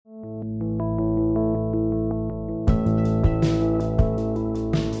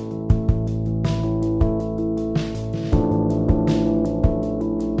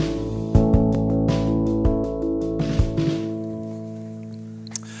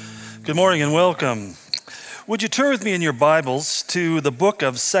Good morning and welcome. Would you turn with me in your Bibles to the book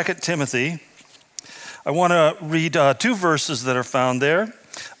of 2 Timothy? I want to read two verses that are found there.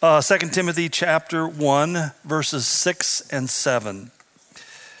 2 Timothy chapter 1, verses 6 and 7.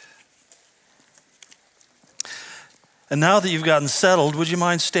 And now that you've gotten settled, would you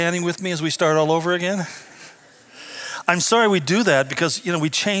mind standing with me as we start all over again? I'm sorry we do that because,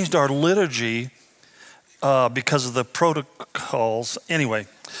 we changed our liturgy because of the protocols. Anyway,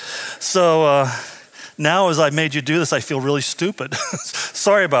 so now as I made you do this, I feel really stupid.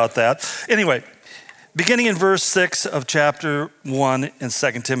 Sorry about that. Anyway, beginning in verse 6 of chapter 1 in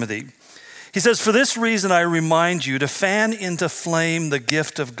 2 Timothy. He says, "For this reason I remind you to fan into flame the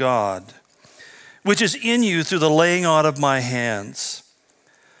gift of God, which is in you through the laying on of my hands.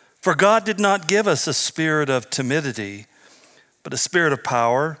 For God did not give us a spirit of timidity, but a spirit of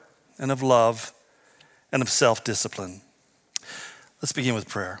power and of love and of self-discipline." Let's begin with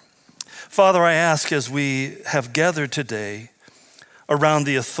prayer. Father, I ask as we have gathered today around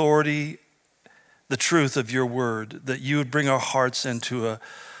the authority, the truth of your word, that you would bring our hearts into a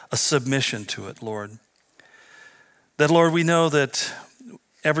submission to it, Lord. That, Lord, we know that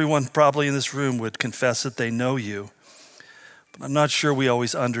everyone probably in this room would confess that they know you, but I'm not sure we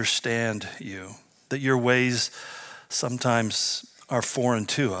always understand you, that your ways sometimes are foreign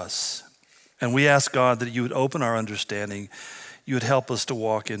to us. And we ask, God, that you would open our understanding. You would help us to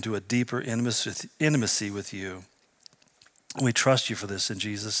walk into a deeper intimacy with you. We trust you for this in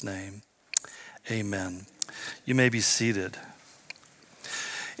Jesus' name. Amen. You may be seated.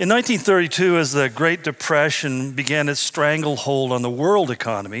 In 1932, as the Great Depression began its stranglehold on the world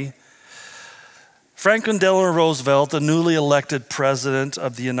economy, Franklin Delano Roosevelt, the newly elected president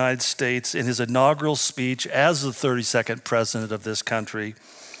of the United States, in his inaugural speech as the 32nd president of this country,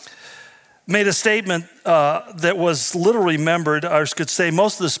 made a statement that was little remembered. I could say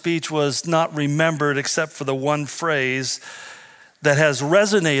most of the speech was not remembered except for the one phrase that has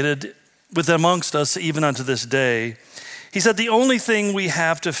resonated with amongst us even unto this day. He said, "The only thing we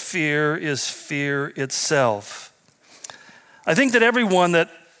have to fear is fear itself." I think that everyone that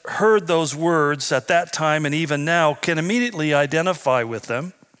heard those words at that time and even now can immediately identify with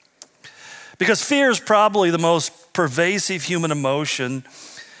them, because fear is probably the most pervasive human emotion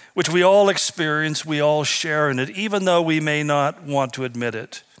which we all experience, we all share in it, even though we may not want to admit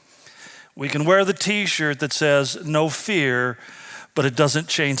it. We can wear the t-shirt that says, "No fear," but it doesn't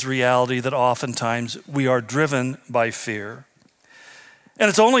change the reality that oftentimes we are driven by fear. And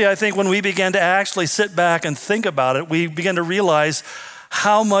it's only, I think, when we begin to actually sit back and think about it, we begin to realize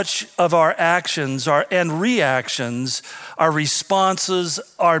how much of our actions and reactions, our responses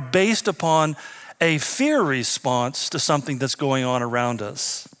are based upon a fear response to something that's going on around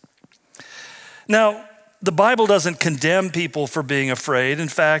us. Now, the Bible doesn't condemn people for being afraid. In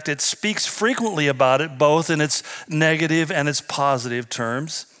fact, it speaks frequently about it, both in its negative and its positive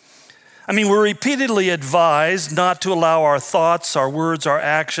terms. I mean, we're repeatedly advised not to allow our thoughts, our words, our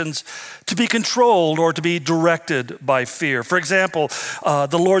actions to be controlled or to be directed by fear. For example,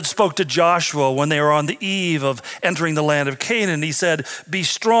 the Lord spoke to Joshua when they were on the eve of entering the land of Canaan. He said, "Be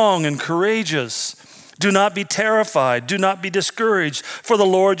strong and courageous. Do not be terrified. Do not be discouraged, for the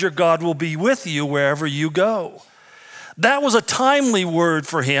Lord your God will be with you wherever you go." That was a timely word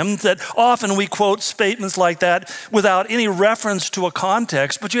for him, that often we quote statements like that without any reference to a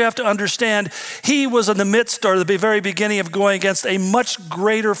context. But you have to understand, he was in the midst or the very beginning of going against a much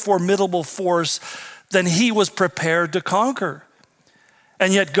greater formidable force than he was prepared to conquer.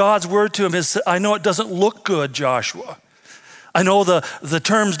 And yet God's word to him is, "I know it doesn't look good, Joshua. I know the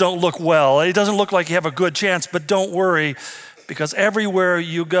terms don't look well. It doesn't look like you have a good chance, but don't worry, because everywhere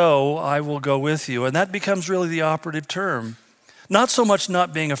you go, I will go with you." And that becomes really the operative term. Not so much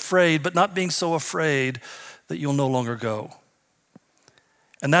not being afraid, but not being so afraid that you'll no longer go.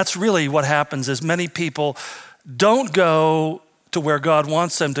 And that's really what happens is many people don't go to where God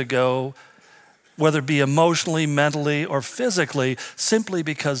wants them to go, whether it be emotionally, mentally, or physically, simply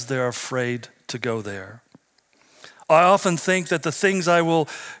because they're afraid to go there. I often think that the things I will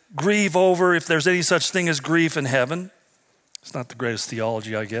grieve over, if there's any such thing as grief in heaven, it's not the greatest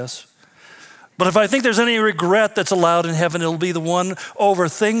theology, I guess, but if I think there's any regret that's allowed in heaven, it'll be the one over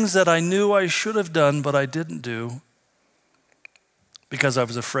things that I knew I should have done, but I didn't do because I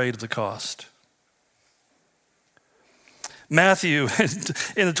was afraid of the cost. Matthew,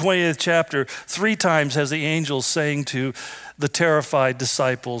 in the 20th chapter, 3 times has the angel saying to the terrified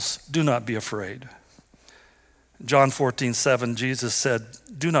disciples, "Do not be afraid." John 14:7, Jesus said,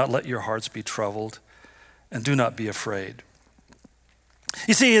 "Do not let your hearts be troubled, and do not be afraid."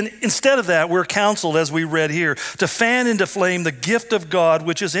 You see, instead of that, we're counseled, as we read here, to fan into flame the gift of God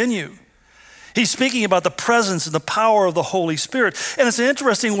which is in you. He's speaking about the presence and the power of the Holy Spirit. And it's an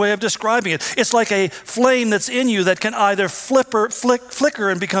interesting way of describing it. It's like a flame that's in you that can either flicker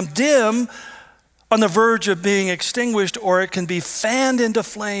and become dim on the verge of being extinguished, or it can be fanned into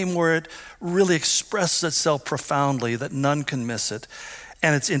flame where it really expresses itself profoundly that none can miss it.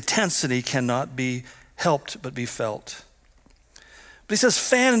 And its intensity cannot be helped but be felt. But he says,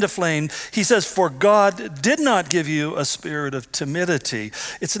 fan into flame. He says, for God did not give you a spirit of timidity.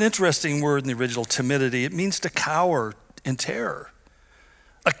 It's an interesting word in the original, timidity. It means to cower in terror.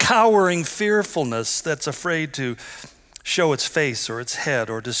 A cowering fearfulness that's afraid to show its face or its head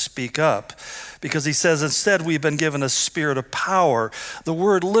or to speak up. Because he says, instead we've been given a spirit of power. The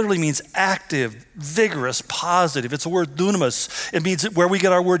word literally means active, vigorous, positive. It's the word dunamis. It means where we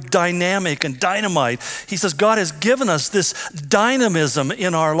get our word dynamic and dynamite. He says God has given us this dynamism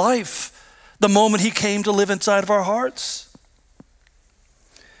in our life the moment he came to live inside of our hearts.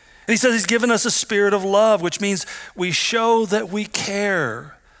 And he says he's given us a spirit of love, which means we show that we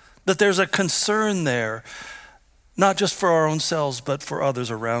care, that there's a concern there, not just for our own selves, but for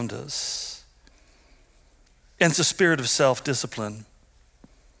others around us. And it's a spirit of self-discipline.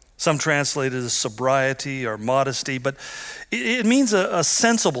 Some translate it as sobriety or modesty, but it means a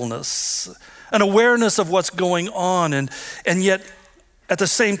sensibleness, an awareness of what's going on, and yet at the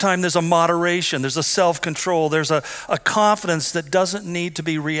same time there's a moderation, there's a self-control, there's a confidence that doesn't need to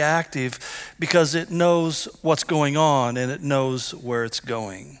be reactive because it knows what's going on and it knows where it's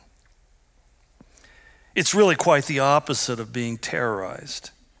going. It's really quite the opposite of being terrorized.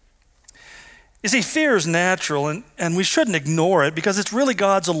 You see, fear is natural, and we shouldn't ignore it because it's really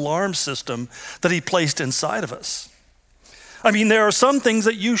God's alarm system that he placed inside of us. I mean, there are some things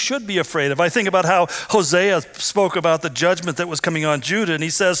that you should be afraid of. I think about how Hosea spoke about the judgment that was coming on Judah, and he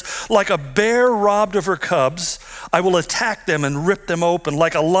says, like a bear robbed of her cubs, I will attack them and rip them open.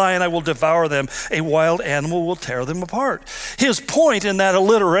 Like a lion, I will devour them. A wild animal will tear them apart. His point in that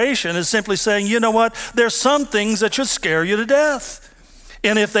alliteration is simply saying, you know what? There's some things that should scare you to death.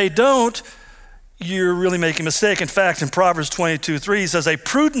 And if they don't, you're really making a mistake. In fact, in Proverbs 22:3, he says, a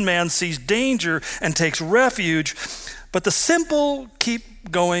prudent man sees danger and takes refuge, but the simple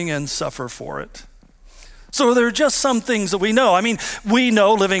keep going and suffer for it. So there are just some things that we know. I mean, we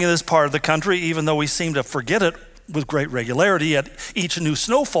know living in this part of the country, even though we seem to forget it with great regularity at each new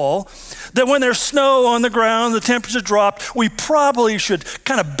snowfall, that when there's snow on the ground, the temperature dropped, we probably should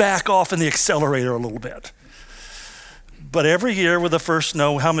kind of back off in the accelerator a little bit. But every year with the first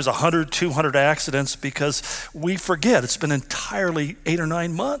snow, how many, 100, 200 accidents because we forget. It's been entirely 8 or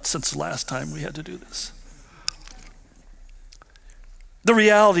 9 months since the last time we had to do this. The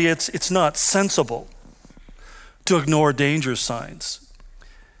reality, it's not sensible to ignore danger signs,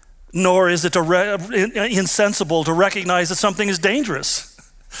 nor is it insensible to recognize that something is dangerous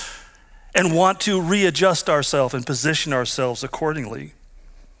and want to readjust ourselves and position ourselves accordingly.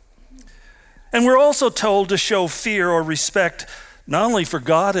 And we're also told to show fear or respect not only for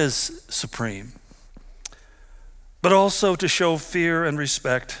God as supreme, but also to show fear and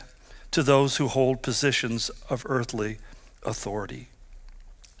respect to those who hold positions of earthly authority,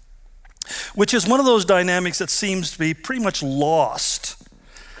 which is one of those dynamics that seems to be pretty much lost.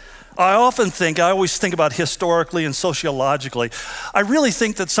 I always think about historically and sociologically. I really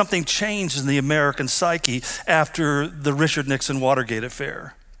think that something changed in the American psyche after the Richard Nixon Watergate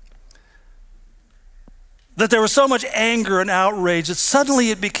affair. That there was so much anger and outrage that suddenly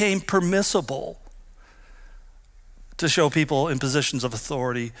it became permissible to show people in positions of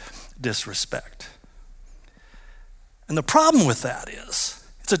authority disrespect. And the problem with that is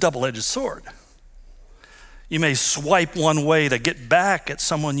it's a double-edged sword. You may swipe one way to get back at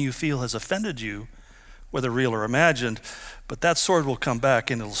someone you feel has offended you, whether real or imagined, but that sword will come back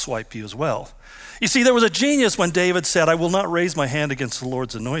and it'll swipe you as well. You see, there was a genius when David said, I will not raise my hand against the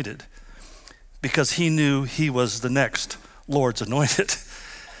Lord's anointed, because he knew he was the next Lord's anointed.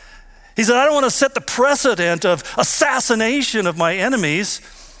 He said, I don't want to set the precedent of assassination of my enemies,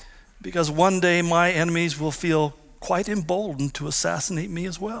 because one day my enemies will feel quite emboldened to assassinate me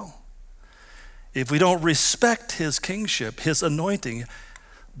as well. If we don't respect his kingship, his anointing,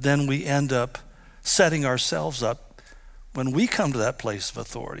 then we end up setting ourselves up when we come to that place of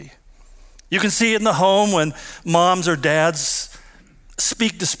authority. You can see it in the home when moms or dads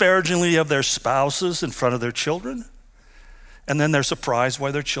speak disparagingly of their spouses in front of their children, and then they're surprised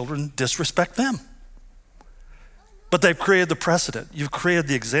why their children disrespect them. But they've created the precedent. You've created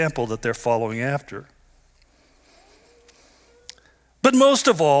the example that they're following after. But most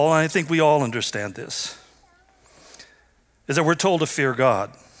of all, I think we all understand this, is that we're told to fear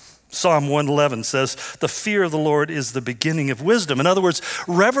God. Psalm 111 says, the fear of the Lord is the beginning of wisdom. In other words,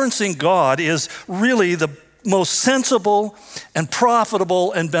 reverencing God is really the most sensible and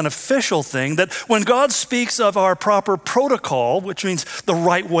profitable and beneficial thing, that when God speaks of our proper protocol, which means the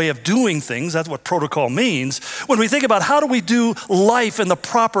right way of doing things, that's what protocol means. When we think about how do we do life in the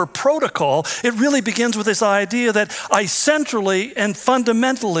proper protocol, it really begins with this idea that I centrally and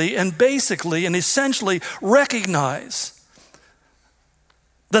fundamentally and basically and essentially recognize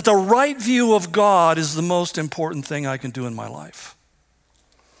that the right view of God is the most important thing I can do in my life.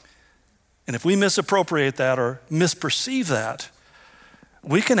 And if we misappropriate that or misperceive that,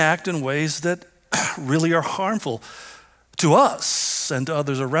 we can act in ways that really are harmful to us and to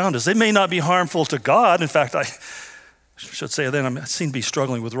others around us. They may not be harmful to God. In fact, I should say then I seem to be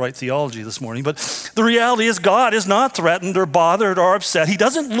struggling with right theology this morning. But the reality is God is not threatened or bothered or upset. He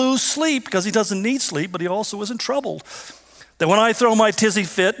doesn't lose sleep because he doesn't need sleep, but he also isn't troubled. That when I throw my tizzy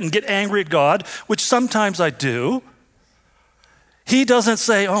fit and get angry at God, which sometimes I do, he doesn't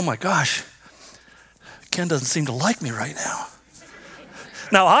say, oh my gosh, Ken doesn't seem to like me right now.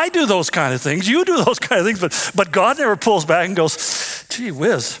 Now, I do those kind of things. You do those kind of things. But God never pulls back and goes, gee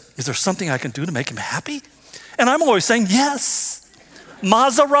whiz, is there something I can do to make him happy? And I'm always saying, yes.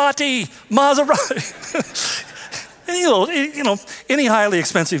 Maserati. And you know, any highly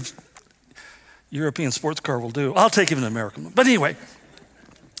expensive European sports car will do. I'll take even an American one. But anyway,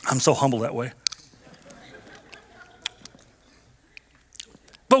 I'm so humble that way.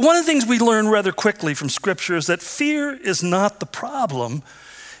 But one of the things we learn rather quickly from Scripture is that fear is not the problem,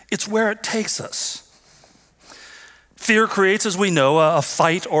 it's where it takes us. Fear creates, as we know, a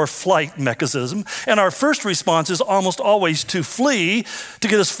fight or flight mechanism, and our first response is almost always to flee, to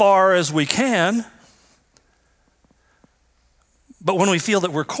get as far as we can. But when we feel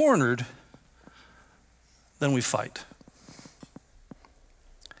that we're cornered, then we fight.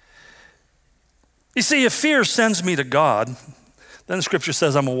 You see, if fear sends me to God, then the Scripture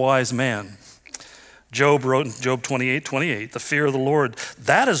says I'm a wise man. Job wrote in Job 28:28, the fear of the Lord,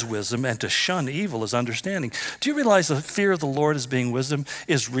 that is wisdom, and to shun evil is understanding. Do you realize the fear of the Lord as being wisdom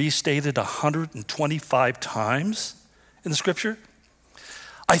is restated 125 times in the Scripture?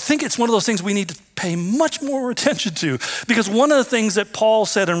 I think it's one of those things we need to pay much more attention to, because one of the things that Paul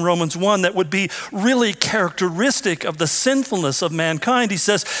said in Romans 1 that would be really characteristic of the sinfulness of mankind, he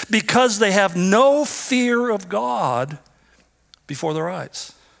says, because they have no fear of God before their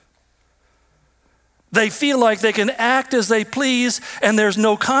eyes. They feel like they can act as they please and there's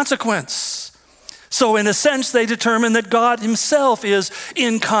no consequence. So in a sense, they determine that God himself is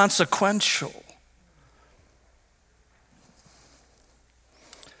inconsequential.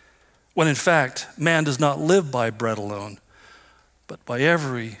 When in fact, man does not live by bread alone, but by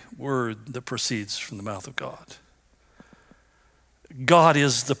every word that proceeds from the mouth of God. God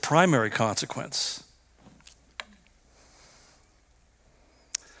is the primary consequence.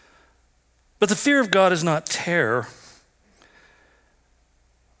 But the fear of God is not terror,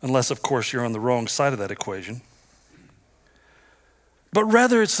 unless, of course, you're on the wrong side of that equation. But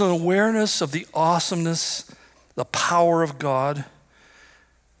rather, it's an awareness of the awesomeness, the power of God,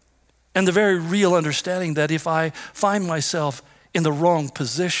 and the very real understanding that if I find myself in the wrong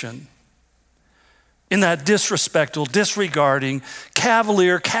position, in that disrespectful, disregarding,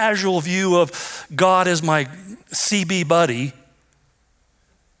 cavalier, casual view of God as my CB buddy,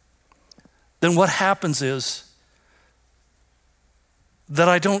 then what happens is that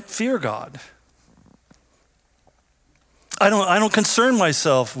I don't fear God. I don't concern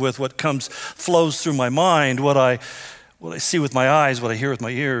myself with what flows through my mind, what I see with my eyes, what I hear with my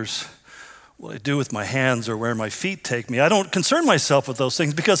ears, what I do with my hands or where my feet take me. I don't concern myself with those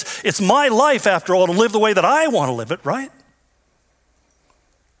things because it's my life, after all, to live the way that I want to live it, right?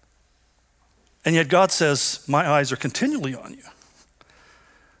 And yet God says, my eyes are continually on you.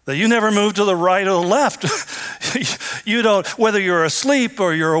 That you never move to the right or the left. You don't, whether you're asleep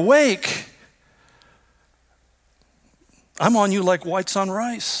or you're awake, I'm on you like whites on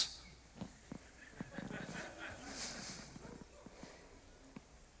rice.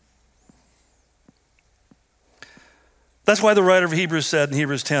 That's why the writer of Hebrews said in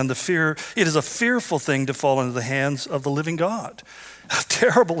Hebrews 10, it is a fearful thing to fall into the hands of the living God. A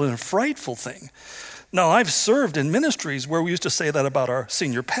terrible and frightful thing. Now, I've served in ministries where we used to say that about our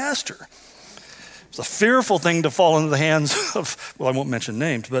senior pastor. It's a fearful thing to fall into the hands of, well, I won't mention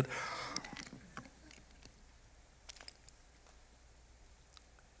names, but.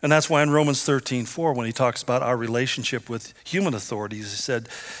 And that's why in Romans 13:4, when he talks about our relationship with human authorities, he said,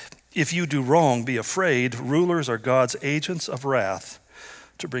 if you do wrong, be afraid. Rulers are God's agents of wrath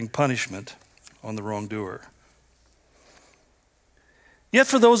to bring punishment on the wrongdoer. Yet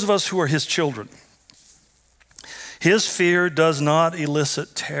for those of us who are his children, his fear does not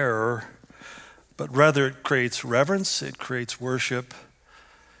elicit terror, but rather it creates reverence, it creates worship,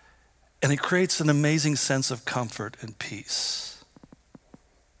 and it creates an amazing sense of comfort and peace.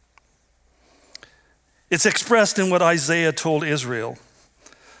 It's expressed in what Isaiah told Israel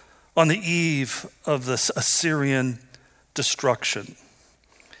on the eve of the Assyrian destruction.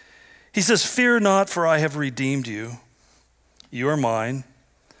 He says, "Fear not, for I have redeemed you. You are mine.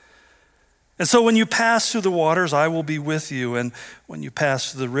 And so when you pass through the waters, I will be with you. And when you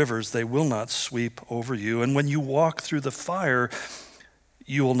pass through the rivers, they will not sweep over you. And when you walk through the fire,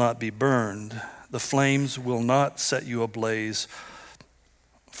 you will not be burned. The flames will not set you ablaze,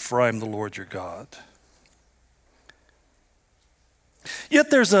 for I am the Lord your God." Yet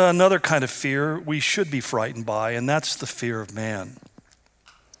there's another kind of fear we should be frightened by, and that's the fear of man.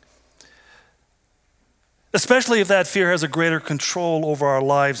 Especially if that fear has a greater control over our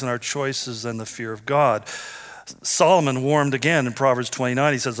lives and our choices than the fear of God. Solomon warned again in Proverbs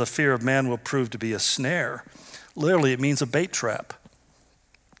 29, he says, "The fear of man will prove to be a snare." Literally, it means a bait trap.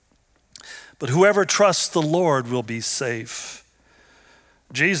 But whoever trusts the Lord will be safe.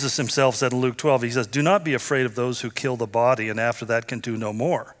 Jesus himself said in Luke 12, he says, "Do not be afraid of those who kill the body and after that can do no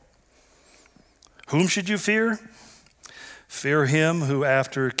more. Whom should you fear? Fear him who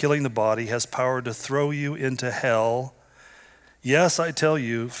after killing the body has power to throw you into hell. Yes, I tell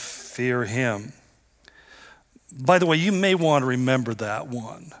you, fear him." By the way, you may want to remember that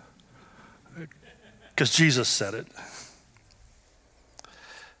one because Jesus said it.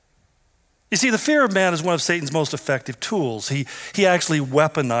 You see, the fear of man is one of Satan's most effective tools. He actually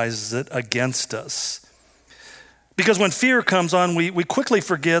weaponizes it against us. Because when fear comes on, we quickly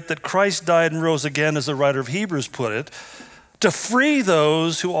forget that Christ died and rose again, as the writer of Hebrews put it, to free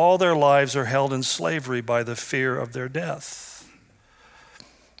those who all their lives are held in slavery by the fear of their death.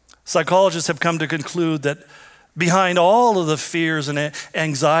 Psychologists have come to conclude that behind all of the fears and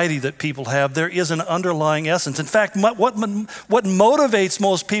anxiety that people have, there is an underlying essence. In fact, what motivates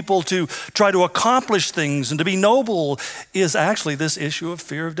most people to try to accomplish things and to be noble is actually this issue of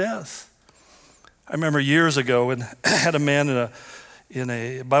fear of death. I remember years ago and had a man in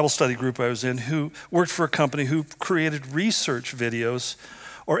a Bible study group I was in who worked for a company who created research videos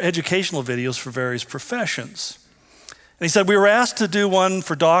or educational videos for various professions. And he said, we were asked to do one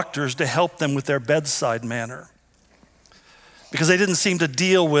for doctors to help them with their bedside manner, because they didn't seem to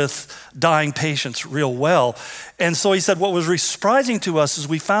deal with dying patients real well. And so he said, what was surprising to us is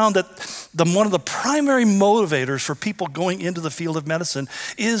we found that one of the primary motivators for people going into the field of medicine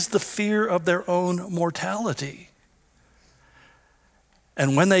is the fear of their own mortality.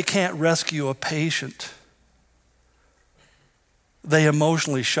 And when they can't rescue a patient, they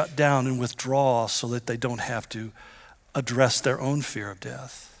emotionally shut down and withdraw so that they don't have to address their own fear of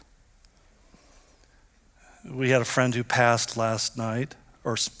death. We had a friend who passed last night,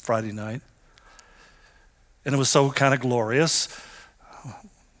 or Friday night, and it was so kind of glorious.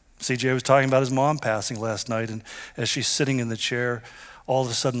 CJ was talking about his mom passing last night, and as she's sitting in the chair, all of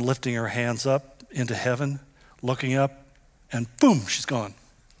a sudden lifting her hands up into heaven, looking up, and boom, she's gone.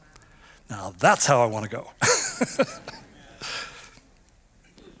 Now that's how I want to go.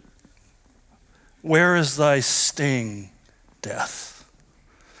 Where is thy sting, death?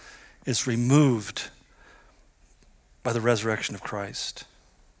 It's removed by the resurrection of Christ.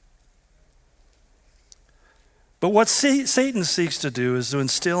 But what Satan seeks to do is to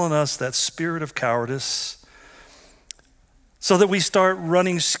instill in us that spirit of cowardice so that we start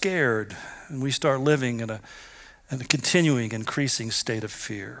running scared and we start living in a continuing, increasing state of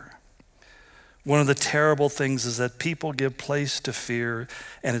fear. One of the terrible things is that people give place to fear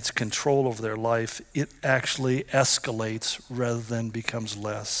and its control over their life. It actually escalates rather than becomes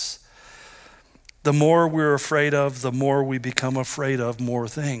less. The more we're afraid of, the more we become afraid of more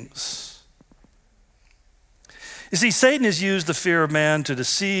things. You see, Satan has used the fear of man to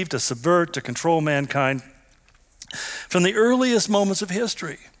deceive, to subvert, to control mankind from the earliest moments of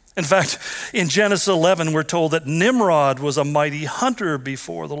history. In fact, in Genesis 11, we're told that Nimrod was a mighty hunter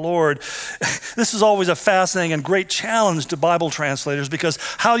before the Lord. This is always a fascinating and great challenge to Bible translators, because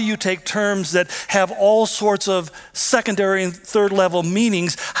how do you take terms that have all sorts of secondary and third level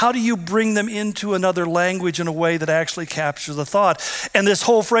meanings? How do you bring them into another language in a way that actually captures the thought? And this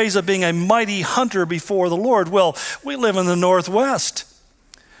whole phrase of being a mighty hunter before the Lord, well, we live in the Northwest.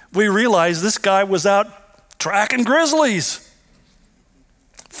 We realize this guy was out tracking grizzlies,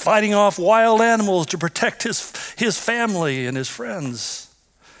 fighting off wild animals to protect his family and his friends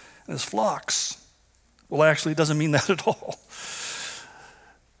and his flocks. Well, actually, it doesn't mean that at all.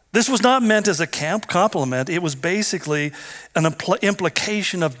 This was not meant as a compliment. It was basically an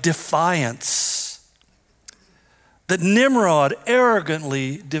implication of defiance. That Nimrod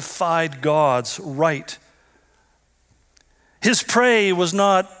arrogantly defied God's right. His prey was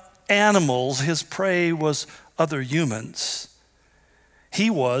not animals. His prey was other humans. He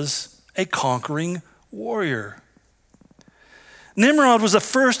was a conquering warrior. Nimrod was the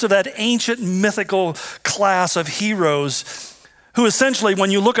first of that ancient mythical class of heroes who essentially,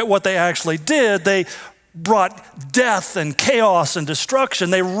 when you look at what they actually did, they brought death and chaos and destruction.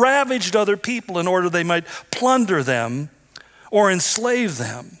 They ravaged other people in order they might plunder them or enslave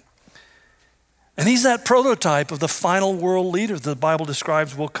them. And he's that prototype of the final world leader that the Bible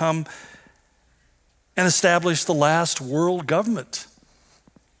describes will come and establish the last world government.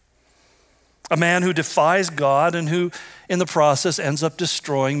 A man who defies God and who, in the process, ends up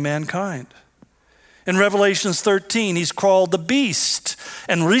destroying mankind. In Revelation 13, he's called the beast.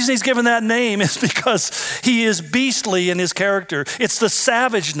 And the reason he's given that name is because he is beastly in his character. It's the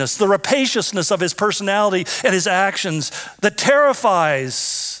savageness, the rapaciousness of his personality and his actions that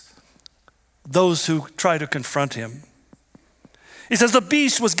terrifies those who try to confront him. He says the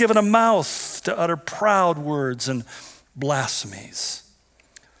beast was given a mouth to utter proud words and blasphemies,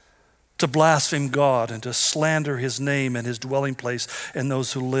 to blaspheme God and to slander his name and his dwelling place and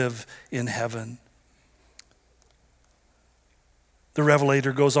those who live in heaven. The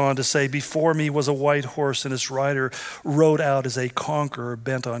Revelator goes on to say, before me was a white horse, and its rider rode out as a conqueror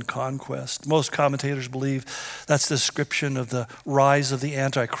bent on conquest. Most commentators believe that's the description of the rise of the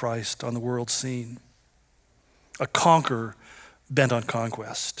Antichrist on the world scene. A conqueror bent on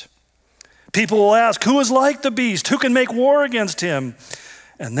conquest. People will ask, who is like the beast? Who can make war against him?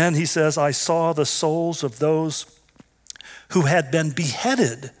 And then he says, I saw the souls of those who had been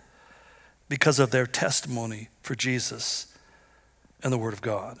beheaded because of their testimony for Jesus and the Word of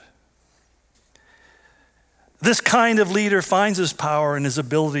God. This kind of leader finds his power in his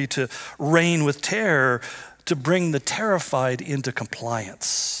ability to reign with terror, to bring the terrified into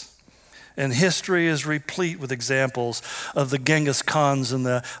compliance. And history is replete with examples of the Genghis Khans and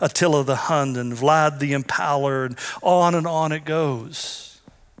the Attila the Hun and Vlad the Impaler, and on it goes.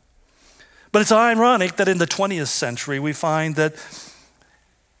 But it's ironic that in the 20th century we find that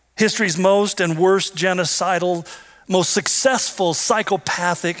history's most and worst genocidal, most successful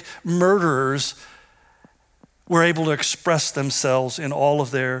psychopathic murderers were able to express themselves in all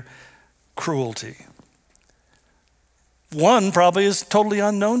of their cruelty. One probably is totally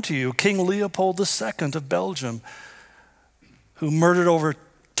unknown to you, King Leopold II of Belgium, who murdered over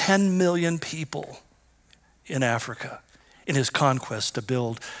 10 million people in Africa in his conquest to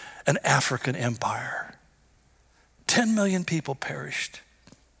build an African empire. 10 million people perished.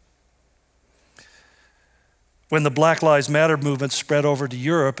 When the Black Lives Matter movement spread over to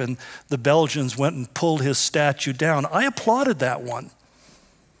Europe and the Belgians went and pulled his statue down, I applauded that one.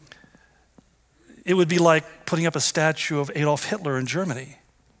 It would be like putting up a statue of Adolf Hitler in Germany.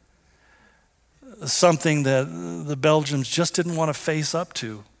 Something that the Belgians just didn't want to face up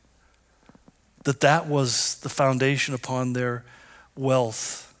to. That was the foundation upon their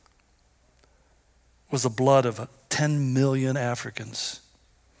wealth, was the blood of 10 million Africans.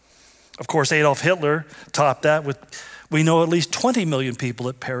 Of course, Adolf Hitler topped that with, we know, at least 20 million people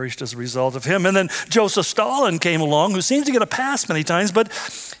that perished as a result of him. And then Joseph Stalin came along, who seems to get a pass many times, but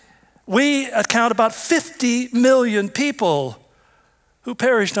we account about 50 million people who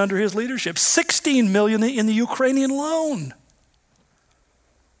perished under his leadership. 16 million in the Ukrainian alone.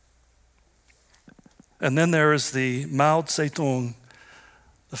 And then there is the Mao Zedong,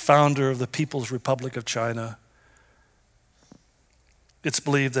 the founder of the People's Republic of China. It's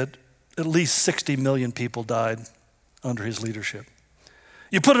believed that at least 60 million people died under his leadership.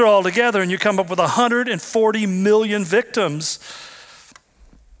 You put it all together and you come up with 140 million victims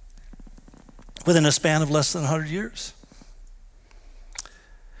within a span of less than 100 years.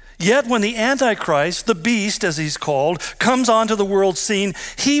 Yet when the Antichrist, the beast as he's called, comes onto the world scene,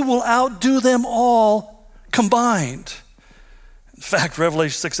 he will outdo them all combined. In fact,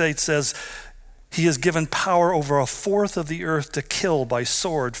 Revelation 6:8 says, he has given power over a fourth of the earth to kill by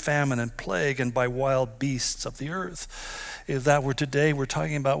sword, famine, and plague, and by wild beasts of the earth. If that were today, we're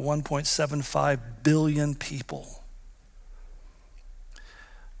talking about 1.75 billion people.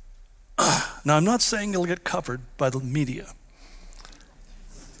 Now, I'm not saying it'll get covered by the media,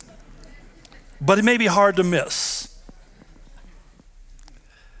 but it may be hard to miss.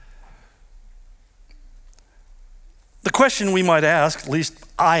 The question we might ask, at least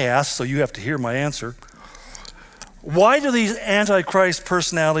I ask, so you have to hear my answer. Why do these Antichrist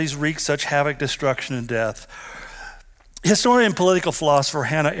personalities wreak such havoc, destruction, and death? Historian and political philosopher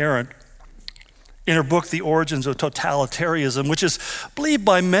Hannah Arendt, in her book, The Origins of Totalitarianism, which is believed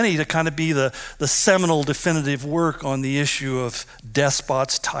by many to kind of be the seminal definitive work on the issue of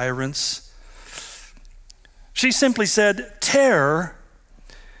despots, tyrants, she simply said, terror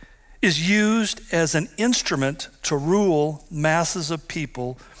is used as an instrument to rule masses of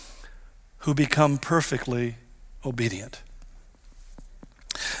people who become perfectly obedient.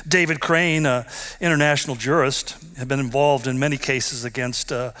 David Crane, an international jurist, had been involved in many cases against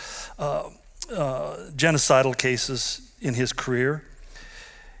genocidal cases in his career.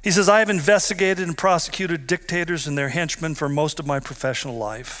 He says, I have investigated and prosecuted dictators and their henchmen for most of my professional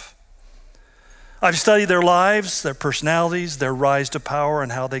life. I've studied their lives, their personalities, their rise to power,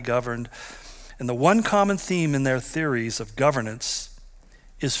 and how they governed. And the one common theme in their theories of governance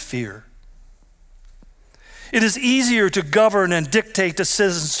is fear. It is easier to govern and dictate to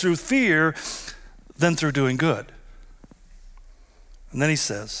citizens through fear than through doing good. And then he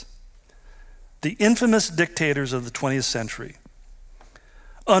says, the infamous dictators of the 20th century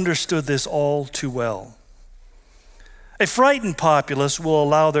understood this all too well. A frightened populace will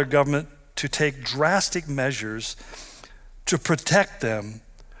allow their government to take drastic measures to protect them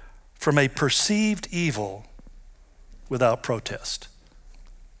from a perceived evil without protest.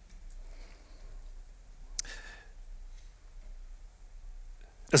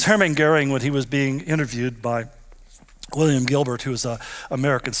 As Hermann Goering, when he was being interviewed by William Gilbert, who was an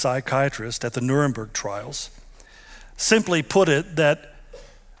American psychiatrist at the Nuremberg trials, simply put it that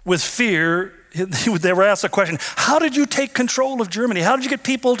with fear, they were asked the question, how did you take control of Germany? How did you get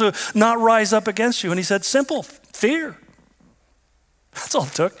people to not rise up against you? And he said, simple, fear. That's all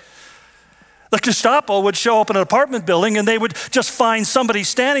it took. The Gestapo would show up in an apartment building and they would just find somebody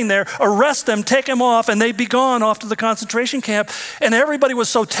standing there, arrest them, take them off, and they'd be gone off to the concentration camp. And everybody was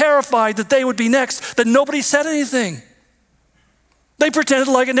so terrified that they would be next that nobody said anything. They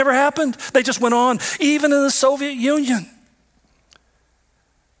pretended like it never happened. They just went on, even in the Soviet Union.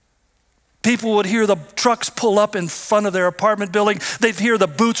 People would hear the trucks pull up in front of their apartment building. They'd hear the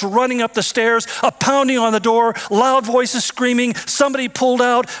boots running up the stairs, a pounding on the door, loud voices screaming, somebody pulled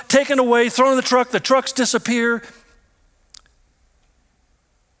out, taken away, thrown in the trucks disappear.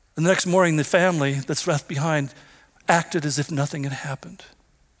 And the next morning, the family that's left behind acted as if nothing had happened.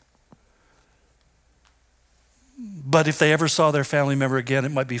 But if they ever saw their family member again,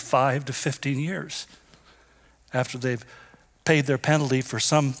 it might be 5 to 15 years after they've paid their penalty for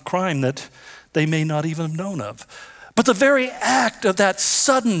some crime that they may not even have known of. But the very act of that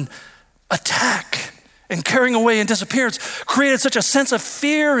sudden attack and carrying away and disappearance created such a sense of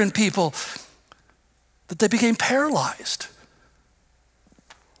fear in people that they became paralyzed.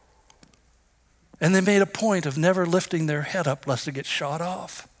 And they made a point of never lifting their head up lest they get shot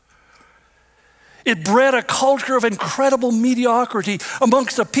off. It bred a culture of incredible mediocrity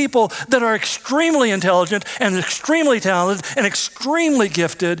amongst the people that are extremely intelligent and extremely talented and extremely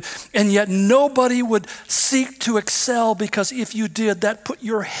gifted, and yet nobody would seek to excel because if you did, that put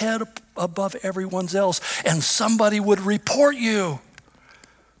your head above everyone else, and somebody would report you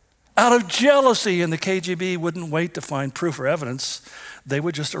out of jealousy, and the KGB wouldn't wait to find proof or evidence. They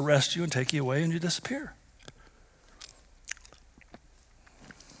would just arrest you and take you away and you disappear.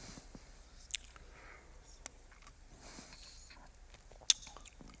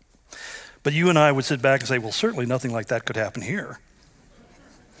 But you and I would sit back and say, well, certainly nothing like that could happen here.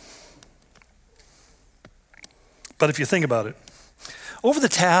 But if you think about it, over the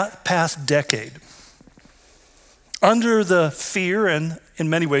past decade, under the fear and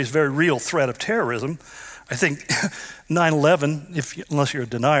in many ways very real threat of terrorism, I think 9/11, unless you're a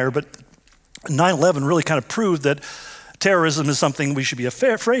denier, but 9/11 really kind of proved that terrorism is something we should be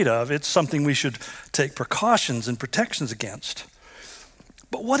afraid of. It's something we should take precautions and protections against.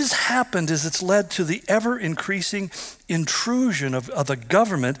 But what has happened is it's led to the ever-increasing intrusion of the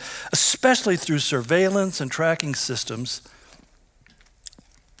government, especially through surveillance and tracking systems,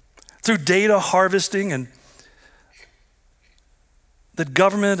 through data harvesting, and that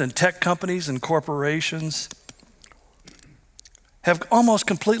government and tech companies and corporations have almost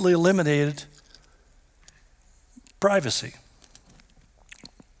completely eliminated privacy.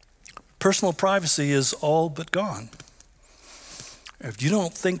 Personal privacy is all but gone. If you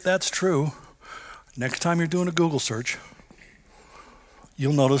don't think that's true, next time you're doing a Google search,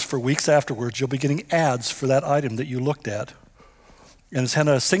 you'll notice for weeks afterwards, you'll be getting ads for that item that you looked at. And it's had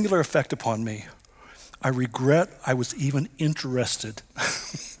a singular effect upon me. I regret I was even interested.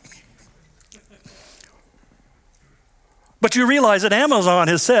 But you realize that Amazon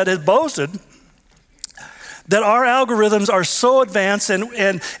has boasted that our algorithms are so advanced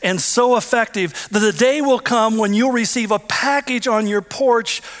and so effective that the day will come when you'll receive a package on your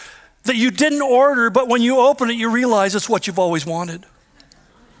porch that you didn't order, but when you open it, you realize it's what you've always wanted.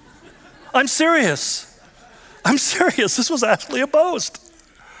 I'm serious. This was actually a boast.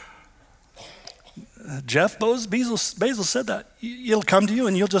 Jeff Bezos said that. It'll come to you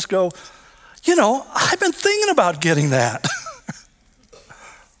and you'll just go, I've been thinking about getting that.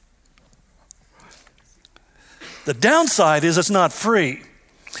 The downside is it's not free.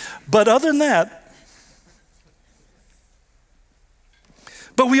 But other than that,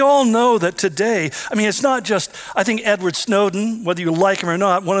 but we all know that today, it's not just, I think Edward Snowden, whether you like him or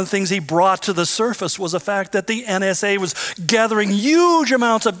not, one of the things he brought to the surface was the fact that the NSA was gathering huge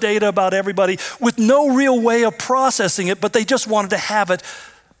amounts of data about everybody with no real way of processing it, but they just wanted to have it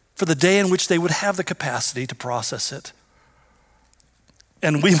for the day in which they would have the capacity to process it.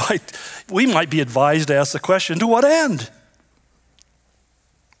 And we might be advised to ask the question, to what end?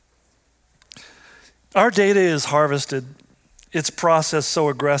 Our data is harvested. It's processed so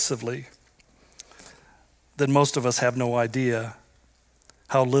aggressively that most of us have no idea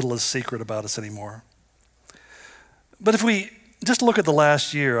how little is secret about us anymore. But if we just look at the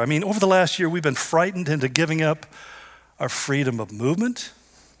last year, over the last year, we've been frightened into giving up our freedom of movement,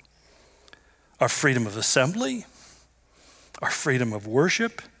 our freedom of assembly, our freedom of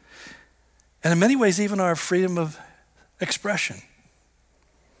worship, and in many ways, even our freedom of expression.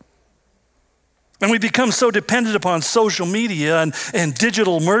 And we become so dependent upon social media and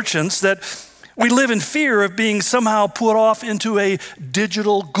digital merchants that we live in fear of being somehow put off into a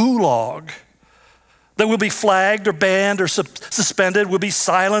digital gulag, that we'll be flagged or banned or suspended, we'll be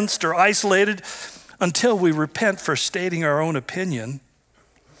silenced or isolated until we repent for stating our own opinion.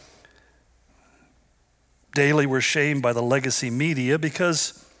 Daily we're shamed by the legacy media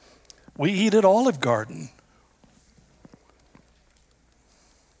because we eat at Olive Garden.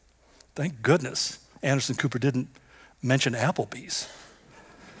 Thank goodness Anderson Cooper didn't mention Applebee's.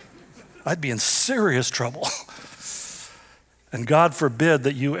 I'd be in serious trouble. And God forbid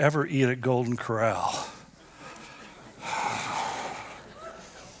that you ever eat at Golden Corral.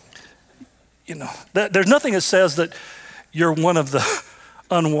 There's nothing that says that you're one of the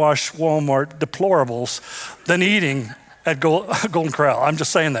unwashed Walmart deplorables than eating at Golden Corral. I'm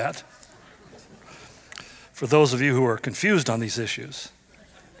just saying that. For those of you who are confused on these issues.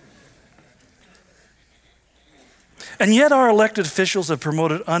 And yet our elected officials have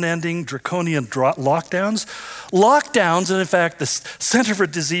promoted unending draconian lockdowns. Lockdowns, and in fact, the Center for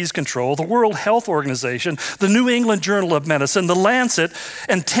Disease Control, the World Health Organization, the New England Journal of Medicine, the Lancet,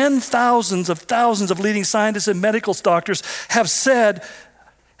 and thousands of leading scientists and medical doctors have said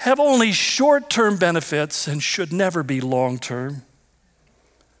have only short-term benefits and should never be long-term,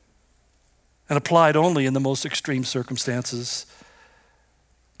 and applied only in the most extreme circumstances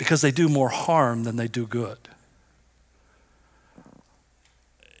because they do more harm than they do good.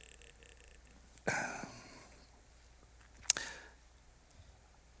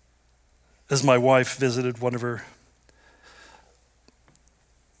 As my wife visited one of her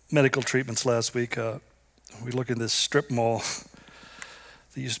medical treatments last week, we looked in this strip mall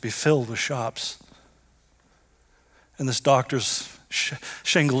that used to be filled with shops. And this doctor's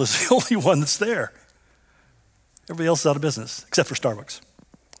shingle is the only one that's there. Everybody else is out of business, except for Starbucks.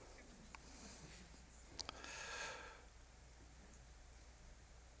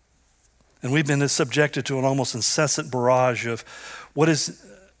 And we've been subjected to an almost incessant barrage of what is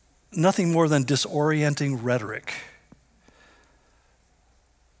nothing more than disorienting rhetoric.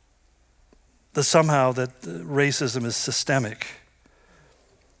 That somehow that racism is systemic,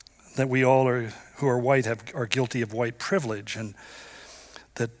 that we all who are white are guilty of white privilege, and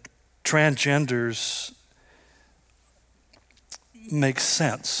that transgenders make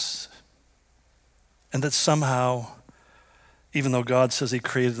sense, and that somehow, even though God says he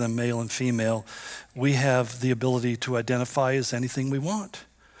created them male and female, we have the ability to identify as anything we want.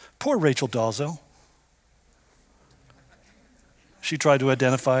 Poor Rachel Dolezal. She tried to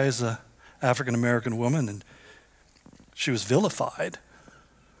identify as an African-American woman, and she was vilified.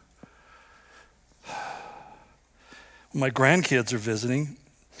 When my grandkids are visiting,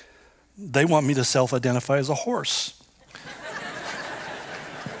 they want me to self-identify as a horse.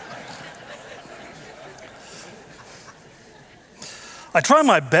 I try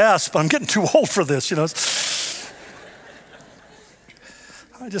my best, but I'm getting too old for this, I'm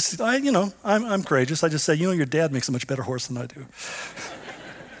courageous. I just say, your dad makes a much better horse than I do.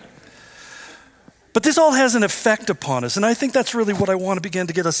 But this all has an effect upon us, and I think that's really what I want to begin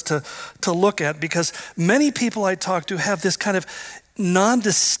to get us to look at, because many people I talk to have this kind of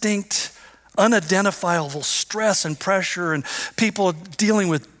non-distinct unidentifiable stress and pressure, and people dealing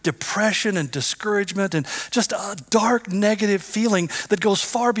with depression and discouragement and just a dark, negative feeling that goes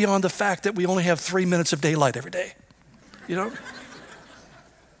far beyond the fact that we only have 3 minutes of daylight every day. You know?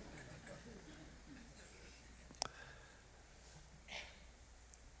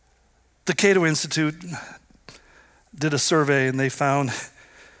 The Cato Institute did a survey, and they found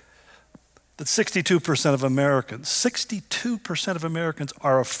that 62% of Americans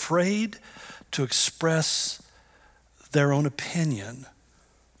are afraid to express their own opinion.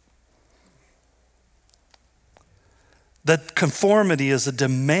 That conformity is a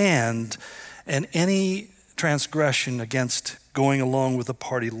demand, and any transgression against going along with the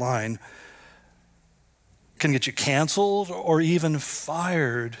party line can get you canceled or even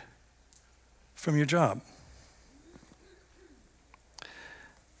fired from your job.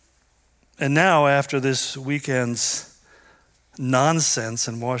 And now, after this weekend's nonsense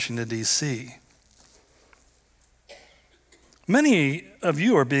in Washington, D.C., many of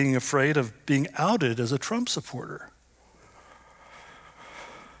you are being afraid of being outed as a Trump supporter.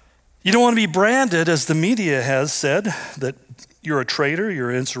 You don't want to be branded, as the media has said, that you're a traitor,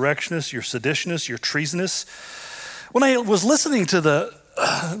 you're an insurrectionist, you're seditionist, you're treasonous. When I was listening to the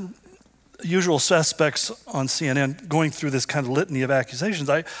usual suspects on CNN going through this kind of litany of accusations,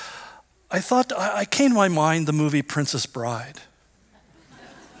 I came to my mind the movie Princess Bride.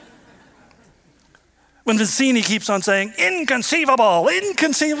 When Vizzini keeps on saying, inconceivable,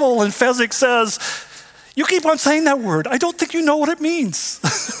 inconceivable, and Fezzik says, you keep on saying that word. I don't think you know what it means.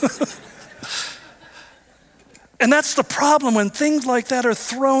 And that's the problem when things like that are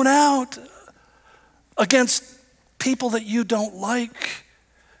thrown out against people that you don't like.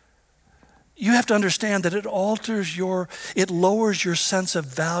 You have to understand that it lowers your sense of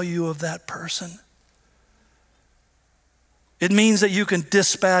value of that person. It means that you can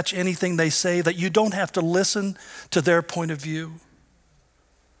dispatch anything they say, that you don't have to listen to their point of view.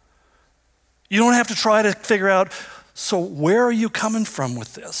 You don't have to try to figure out, so where are you coming from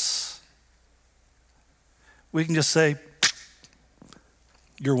with this? We can just say,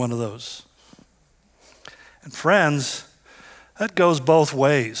 you're one of those. And friends, that goes both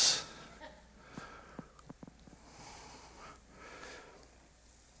ways.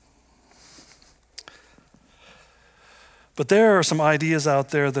 But there are some ideas out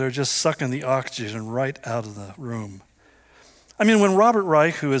there that are just sucking the oxygen right out of the room. I mean, when Robert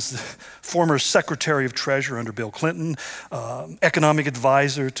Reich, who is the former Secretary of Treasury under Bill Clinton, economic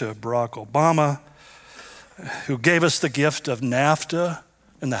advisor to Barack Obama, who gave us the gift of NAFTA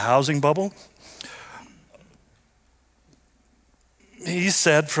and the housing bubble, he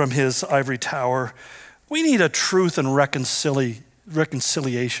said from his ivory tower, we need a truth and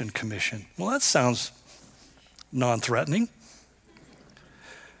reconciliation commission. Well, that sounds non-threatening.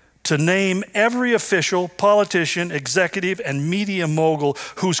 To name every official, politician, executive, and media mogul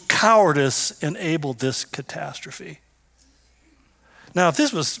whose cowardice enabled this catastrophe. Now, if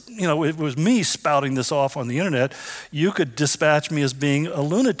this was, it was me spouting this off on the internet, you could dispatch me as being a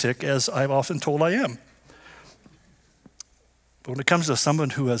lunatic, as I've often told I am. But when it comes to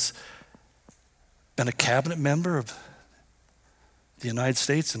someone who has been a cabinet member of the United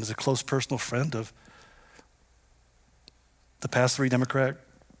States and is a close personal friend of the past 3 Democratic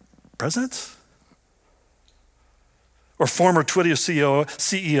presidents? Or former Twitter CEO,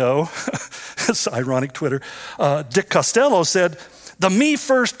 it's ironic Twitter, Dick Costello said, the me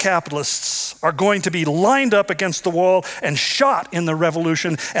first capitalists are going to be lined up against the wall and shot in the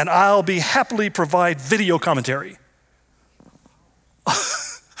revolution, and I'll be happily provide video commentary.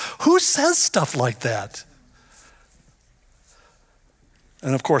 Who says stuff like that?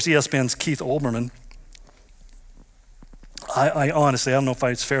 And of course, ESPN's Keith Olbermann. I honestly, I don't know if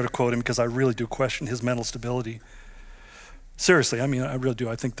it's fair to quote him because I really do question his mental stability. Seriously, I mean, I really do.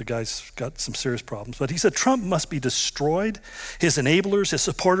 I think the guy's got some serious problems. But he said Trump must be destroyed. His enablers, his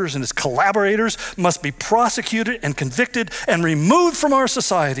supporters, and his collaborators must be prosecuted and convicted and removed from our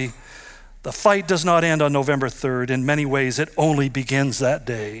society. The fight does not end on November 3rd. In many ways, it only begins that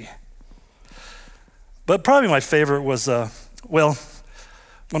day. But probably my favorite was,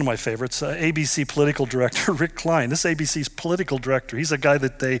 one of my favorites, ABC political director Rick Klein. This ABC's political director, he's a guy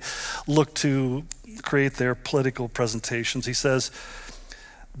that they look to create their political presentations. He says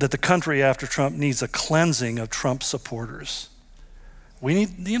that the country after Trump needs a cleansing of Trump supporters. We need,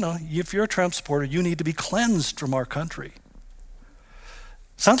 if you're a Trump supporter, you need to be cleansed from our country.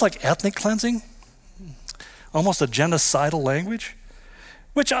 Sounds like ethnic cleansing, almost a genocidal language,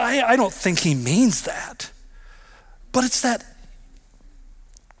 which I don't think he means that. But it's that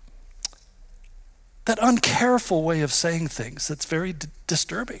uncareful way of saying things that's very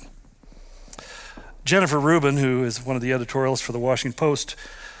disturbing. Jennifer Rubin, who is one of the editorialists for the Washington Post,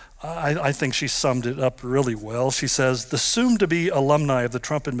 I think she summed it up really well. She says, the soon-to-be alumni of the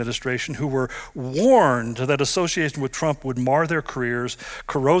Trump administration who were warned that association with Trump would mar their careers,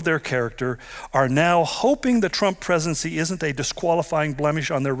 corrode their character, are now hoping the Trump presidency isn't a disqualifying blemish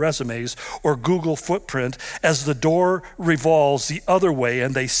on their resumes or Google footprint as the door revolves the other way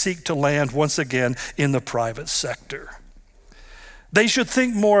and they seek to land once again in the private sector. They should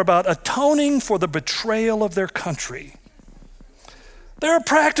think more about atoning for the betrayal of their country. There are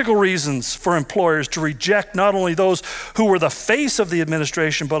practical reasons for employers to reject not only those who were the face of the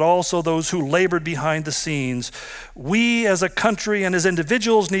administration, but also those who labored behind the scenes. We as a country and as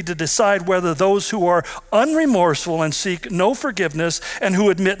individuals need to decide whether those who are unremorseful and seek no forgiveness and who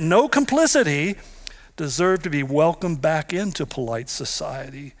admit no complicity deserve to be welcomed back into polite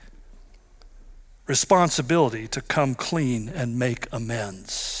society. Responsibility to come clean and make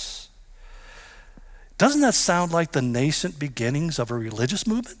amends. Doesn't that sound like the nascent beginnings of a religious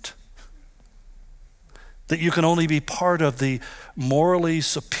movement? That you can only be part of the morally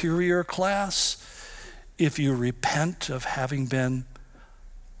superior class if you repent of having been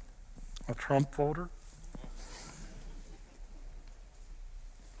a Trump voter?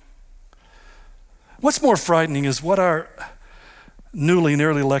 What's more frightening is what our newly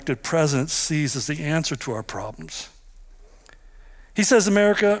elected president sees as the answer to our problems. He says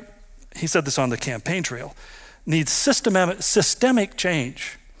America, he said this on the campaign trail, needs systemic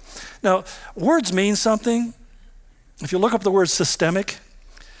change. Now, words mean something. If you look up the word systemic,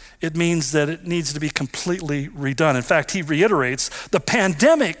 it means that it needs to be completely redone. In fact, he reiterates, the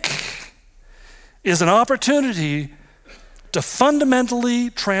pandemic is an opportunity to fundamentally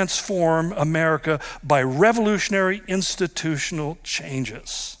transform America by revolutionary institutional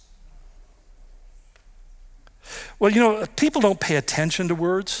changes. Well, people don't pay attention to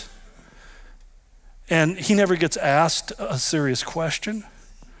words. And he never gets asked a serious question.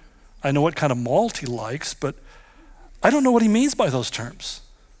 I know what kind of malt he likes, but I don't know what he means by those terms.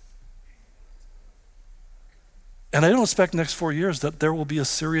 And I don't expect next 4 years that there will be a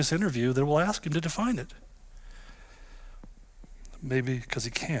serious interview that will ask him to define it. Maybe because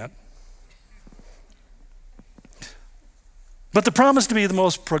he can't. But the promise to be the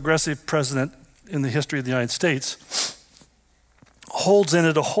most progressive president in the history of the United States holds in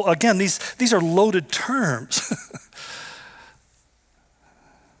it again, these are loaded terms.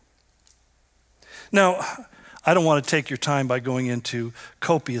 Now, I don't want to take your time by going into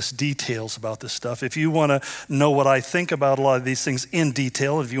copious details about this stuff. If you want to know what I think about a lot of these things in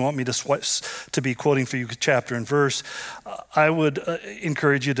detail, if you want me to be quoting for you chapter and verse, I would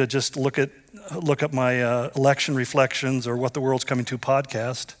encourage you to just look up my election reflections or What the World's Coming To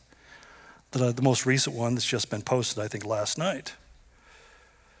podcast, the most recent one that's just been posted, I think, last night.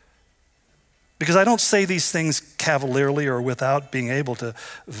 Because I don't say these things cavalierly or without being able to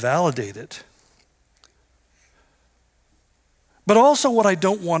validate it. But also what I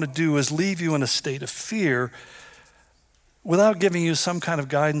don't want to do is leave you in a state of fear without giving you some kind of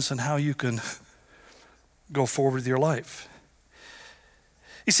guidance on how you can go forward with your life.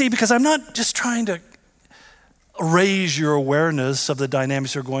 You see, because I'm not just trying to raise your awareness of the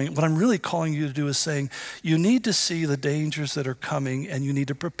dynamics that are going on. What I'm really calling you to do is saying you need to see the dangers that are coming and you need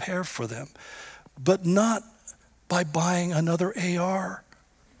to prepare for them. But not by buying another AR.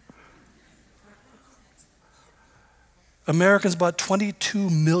 Americans bought 22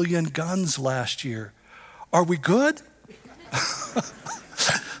 million guns last year. Are we good?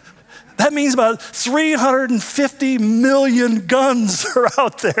 That means about 350 million guns are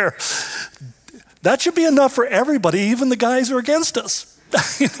out there. That should be enough for everybody, even the guys who are against us.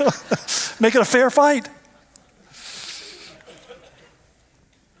 Make it a fair fight.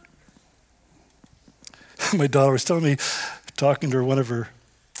 My daughter was telling me, talking to one of her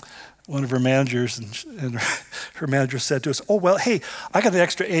managers, and her manager said to us, "Oh, well, hey, I got an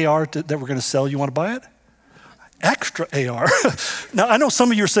extra AR that we're going to sell. You want to buy it?" Extra AR. Now, I know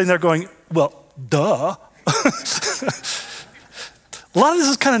some of you are sitting there going, well, duh. A lot of this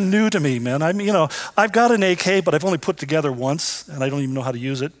is kind of new to me, man. I mean, I've got an AK, but I've only put it together once, and I don't even know how to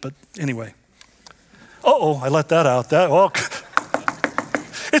use it. But anyway. I let that out.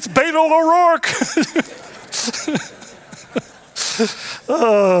 It's Beto O'Rourke.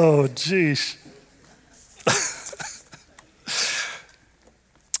 Oh, geez.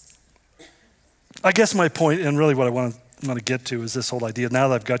 I guess my point, and really what I want to get to, is this whole idea, now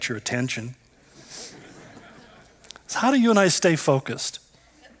that I've got your attention, is how do you and I stay focused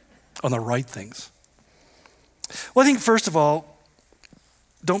on the right things? Well, I think first of all,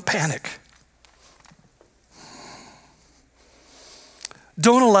 don't panic.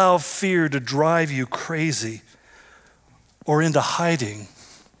 Don't allow fear to drive you crazy or into hiding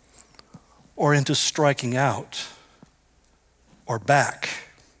or into striking out or back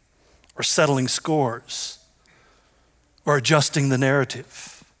or settling scores or adjusting the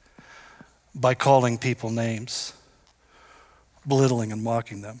narrative by calling people names, belittling and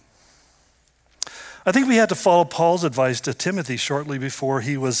mocking them. I think we had to follow Paul's advice to Timothy shortly before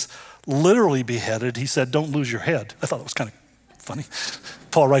he was literally beheaded. He said, don't lose your head. I thought it was kind of funny.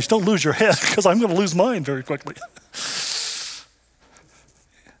 Paul writes, don't lose your head because I'm going to lose mine very quickly.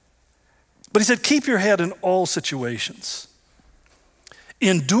 But he said, keep your head in all situations.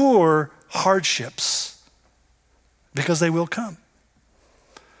 Endure hardships because they will come.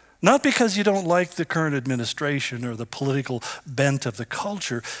 Not because you don't like the current administration or the political bent of the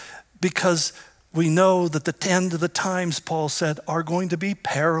culture, because we know that the end of the times, Paul said, are going to be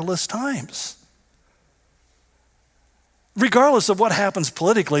perilous times. Regardless of what happens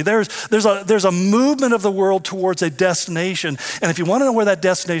politically, there's a movement of the world towards a destination. And if you want to know where that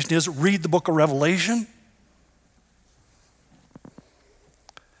destination is, read the book of Revelation.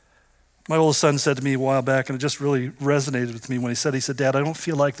 My oldest son said to me a while back, and it just really resonated with me when he said, Dad, I don't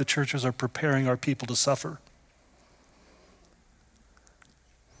feel like the churches are preparing our people to suffer.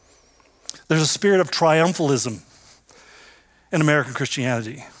 There's a spirit of triumphalism in American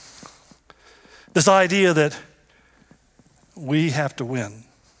Christianity. This idea that we have to win.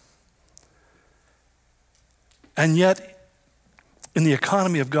 And yet, in the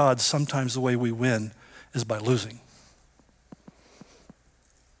economy of God, sometimes the way we win is by losing.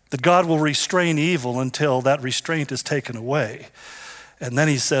 That God will restrain evil until that restraint is taken away. And then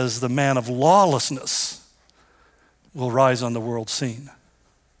he says the man of lawlessness will rise on the world scene.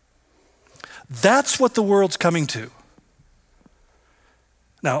 That's what the world's coming to.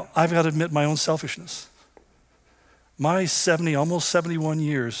 Now, I've got to admit my own selfishness. My almost 71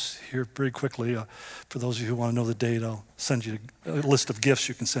 years, here pretty quickly, for those of you who want to know the date, I'll send you a list of gifts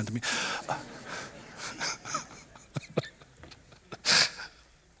you can send to me.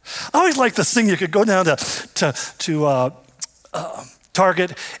 I always like this thing, you could go down to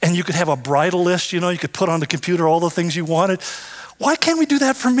Target and you could have a bridal list, you could put on the computer all the things you wanted. Why can't we do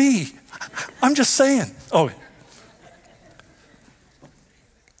that for me? I'm just saying. Oh,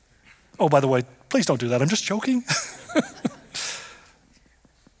 by the way, please don't do that. I'm just joking.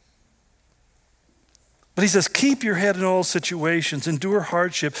 But he says, keep your head in all situations, endure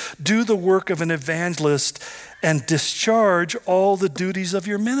hardship, do the work of an evangelist, and discharge all the duties of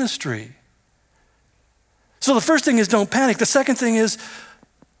your ministry. So the first thing is don't panic. The second thing is,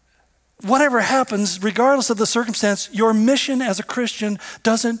 whatever happens, regardless of the circumstance, your mission as a Christian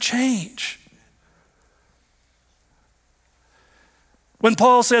doesn't change. When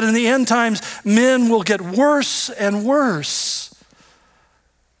Paul said in the end times, men will get worse and worse,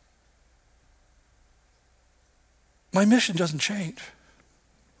 my mission doesn't change.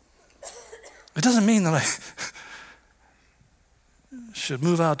 It doesn't mean that I should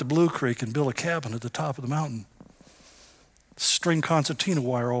move out to Blue Creek and build a cabin at the top of the mountain, string concertina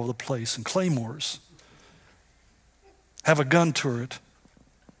wire all over the place and claymores, have a gun turret,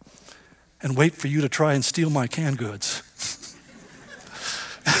 and wait for you to try and steal my canned goods.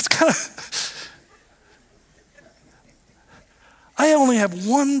 It's kind of, I only have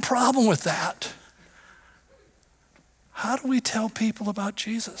one problem with that. How do we tell people about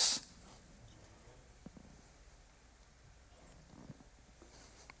Jesus?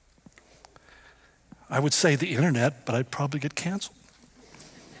 I would say the internet, but I'd probably get canceled.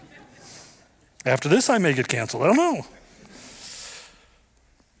 After this, I may get canceled. I don't know.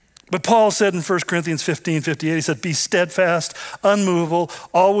 But Paul said in 1 Corinthians 15:58, he said, be steadfast, unmovable,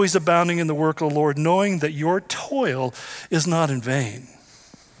 always abounding in the work of the Lord, knowing that your toil is not in vain.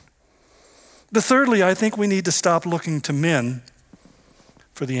 But thirdly, I think we need to stop looking to men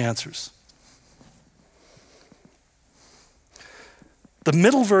for the answers. The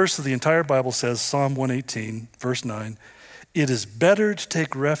middle verse of the entire Bible says, Psalm 118, verse 9, it is better to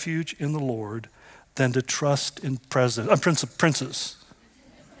take refuge in the Lord than to trust in princes.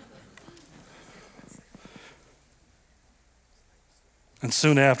 And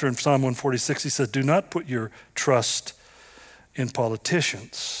soon after, in Psalm 146, he says, do not put your trust in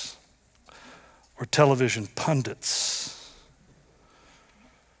politicians or television pundits,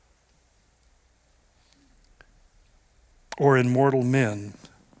 or in mortal men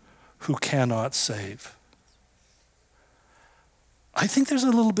who cannot save. I think there's a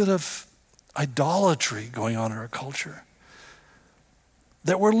little bit of idolatry going on in our culture.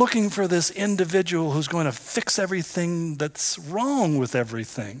 That we're looking for this individual who's going to fix everything that's wrong with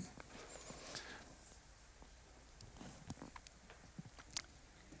everything.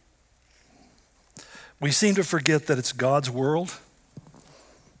 We seem to forget that it's God's world,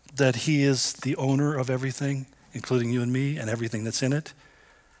 that he is the owner of everything, including you and me and everything that's in it.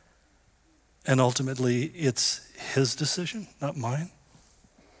 And ultimately, it's his decision, not mine.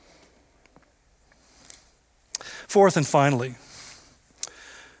 Fourth and finally,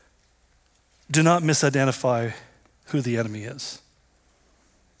 do not misidentify who the enemy is.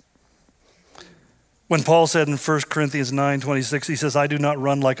 When Paul said in 1 Corinthians 9:26, he says, I do not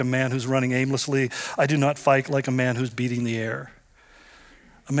run like a man who's running aimlessly. I do not fight like a man who's beating the air.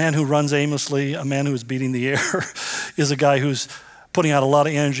 A man who runs aimlessly, a man who is beating the air, is a guy who's putting out a lot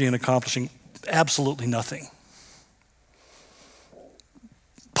of energy and accomplishing absolutely nothing.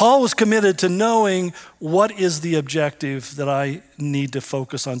 Paul was committed to knowing what is the objective that I need to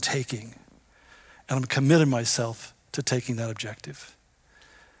focus on taking. And I'm committed myself to taking that objective.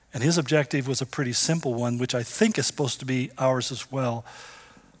 And his objective was a pretty simple one, which I think is supposed to be ours as well.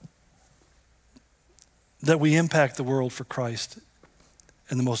 That we impact the world for Christ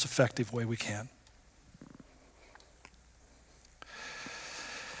in the most effective way we can.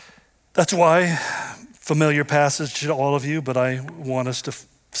 That's why, familiar passage to all of you, but I want us to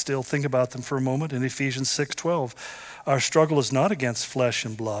still think about them for a moment. In Ephesians 6:12, our struggle is not against flesh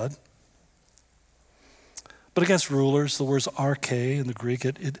and blood, but against rulers. The word's arche in the Greek.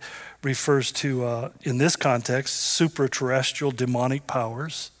 It refers to, in this context, supra-terrestrial demonic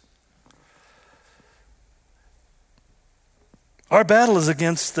powers. Our battle is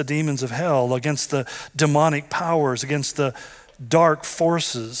against the demons of hell, against the demonic powers, against the dark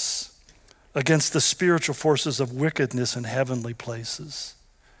forces, against the spiritual forces of wickedness in heavenly places.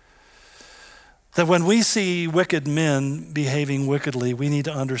 That when we see wicked men behaving wickedly, we need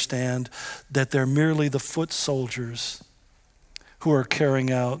to understand that they're merely the foot soldiers who are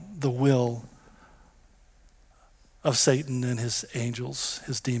carrying out the will of Satan and his angels,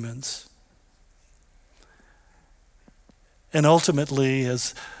 his demons. And ultimately,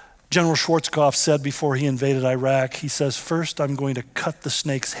 as General Schwarzkopf said before he invaded Iraq, he says, first I'm going to cut the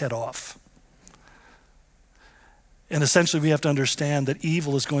snake's head off. And essentially we have to understand that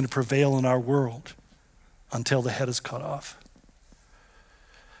evil is going to prevail in our world until the head is cut off.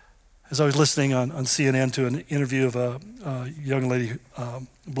 As I was listening on CNN to an interview of a young lady,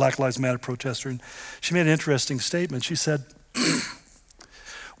 Black Lives Matter protester, and she made an interesting statement. She said,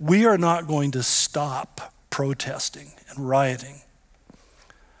 we are not going to stop protesting and rioting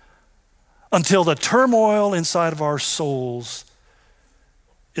until the turmoil inside of our souls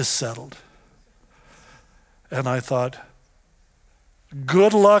is settled. And I thought,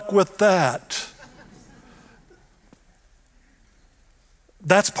 good luck with that.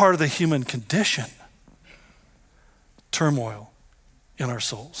 That's part of the human condition, turmoil in our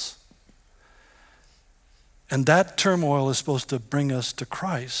souls. And that turmoil is supposed to bring us to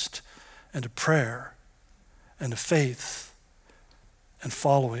Christ and to prayer and to faith and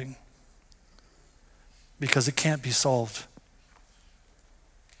following, because it can't be solved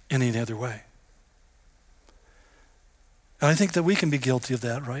in any other way. And I think that we can be guilty of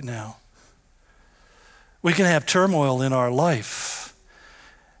that right now. We can have turmoil in our life,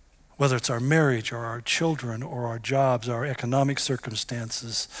 whether it's our marriage or our children or our jobs, our economic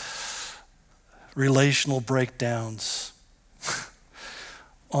circumstances, relational breakdowns,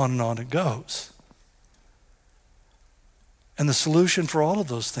 on and on it goes. And the solution for all of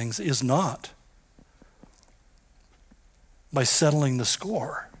those things is not by settling the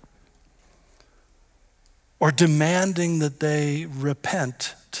score or demanding that they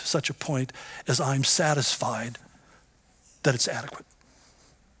repent to such a point as I'm satisfied that it's adequate.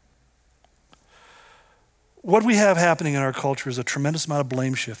 What we have happening in our culture is a tremendous amount of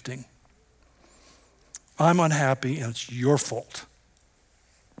blame shifting. I'm unhappy and it's your fault.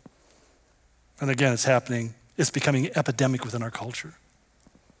 And again, it's becoming epidemic within our culture.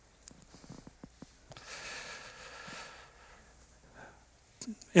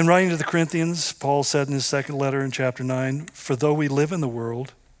 In writing to the Corinthians, Paul said in his second letter in chapter 9, for though we live in the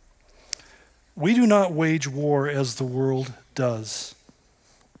world, we do not wage war as the world does.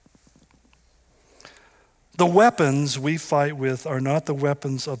 The weapons we fight with are not the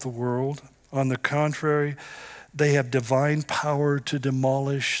weapons of the world. On the contrary, they have divine power to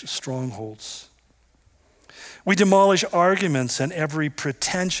demolish strongholds. We demolish arguments and every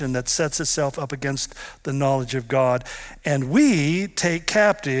pretension that sets itself up against the knowledge of God. And we take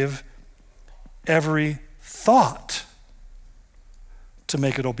captive every thought to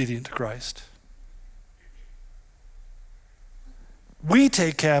make it obedient to Christ. We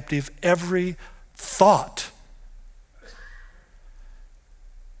take captive every thought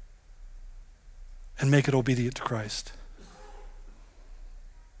and make it obedient to Christ.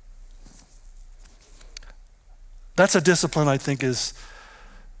 That's a discipline I think is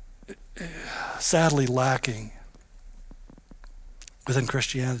sadly lacking within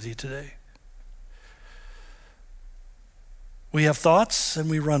Christianity today. We have thoughts and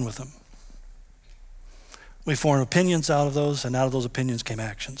we run with them. We form opinions out of those, and out of those opinions came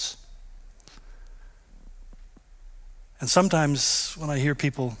actions. And sometimes when I hear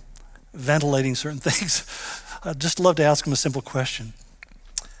people ventilating certain things, I'd just love to ask them a simple question.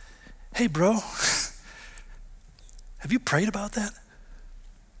 Hey, bro, have you prayed about that?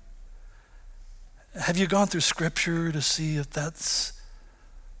 Have you gone through Scripture to see if that's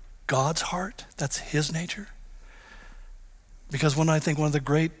God's heart? That's His nature? Because I think one of the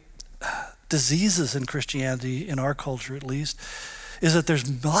great diseases in Christianity, in our culture at least, is that there's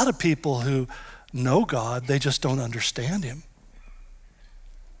a lot of people who know God, they just don't understand Him.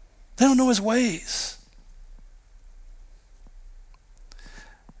 They don't know His ways.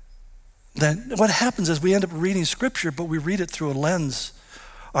 Then what happens is we end up reading Scripture, but we read it through a lens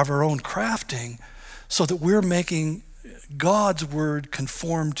of our own crafting, so that we're making God's word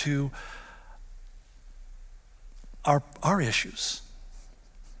conform to our issues.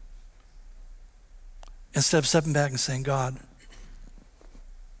 Instead of stepping back and saying, God,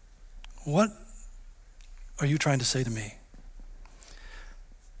 what are you trying to say to me?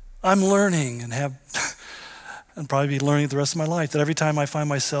 I'm learning and probably be learning the rest of my life, that every time I find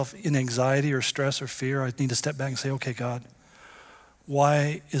myself in anxiety or stress or fear, I need to step back and say, okay, God,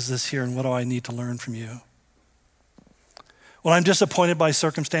 why is this here and what do I need to learn from you? When I'm disappointed by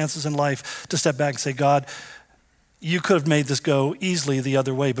circumstances in life, to step back and say, God, you could have made this go easily the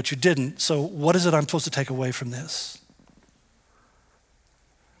other way, but you didn't. So what is it I'm supposed to take away from this?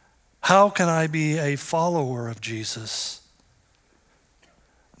 How can I be a follower of Jesus,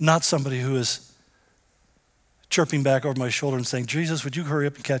 not somebody who is chirping back over my shoulder and saying, Jesus, would you hurry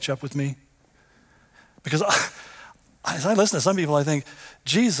up and catch up with me? Because as I listen to some people, I think,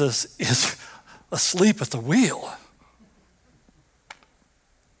 Jesus is asleep at the wheel.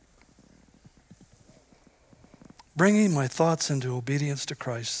 Bringing my thoughts into obedience to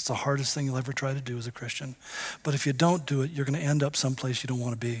Christ is the hardest thing you'll ever try to do as a Christian. But if you don't do it, you're going to end up someplace you don't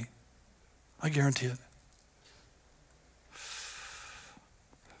want to be. I guarantee it.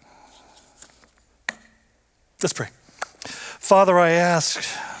 Let's pray. Father, I ask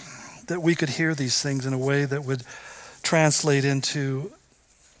that we could hear these things in a way that would translate into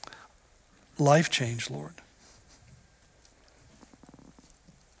life change, Lord.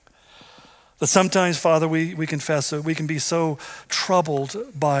 That sometimes, Father, we confess that we can be so troubled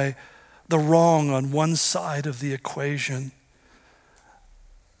by the wrong on one side of the equation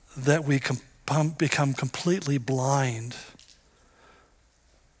that we become completely blind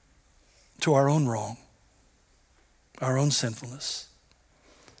to our own wrong, our own sinfulness.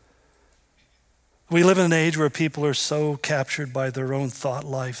 We live in an age where people are so captured by their own thought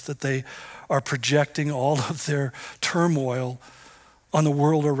life that they are projecting all of their turmoil on the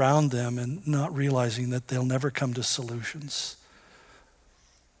world around them and not realizing that they'll never come to solutions,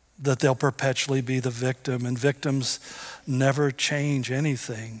 that they'll perpetually be the victim, and victims never change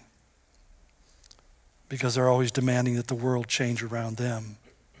anything because they're always demanding that the world change around them.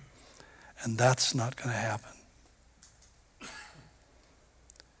 And that's not going to happen.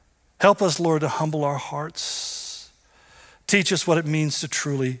 Help us, Lord, to humble our hearts. Teach us what it means to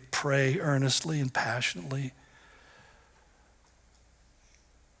truly pray earnestly and passionately.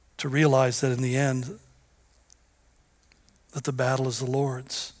 To realize that in the end, that the battle is the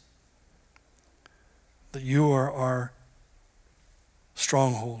Lord's. That you are our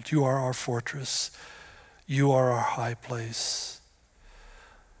stronghold. You are our fortress. You are our high place.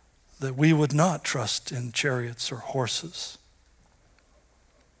 That we would not trust in chariots or horses,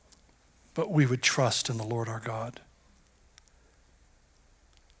 but we would trust in the Lord our God.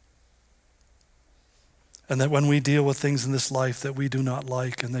 And that when we deal with things in this life that we do not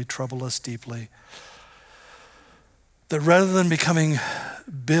like and they trouble us deeply, that rather than becoming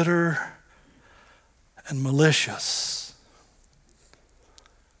bitter and malicious,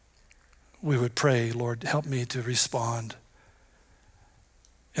 we would pray, Lord, help me to respond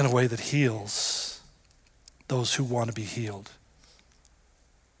in a way that heals those who want to be healed.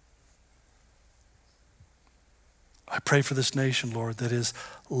 I pray for this nation, Lord, that is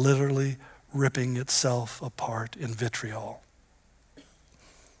literally ripping itself apart in vitriol.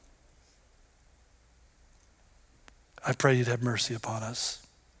 I pray you'd have mercy upon us.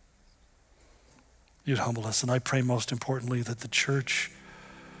 You'd humble us. And I pray most importantly that the church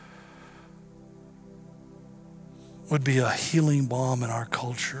would be a healing balm in our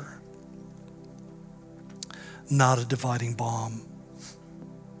culture, not a dividing bomb.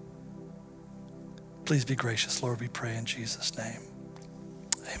 Please be gracious, Lord, we pray in Jesus' name.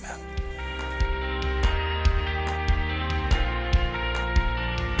 Amen.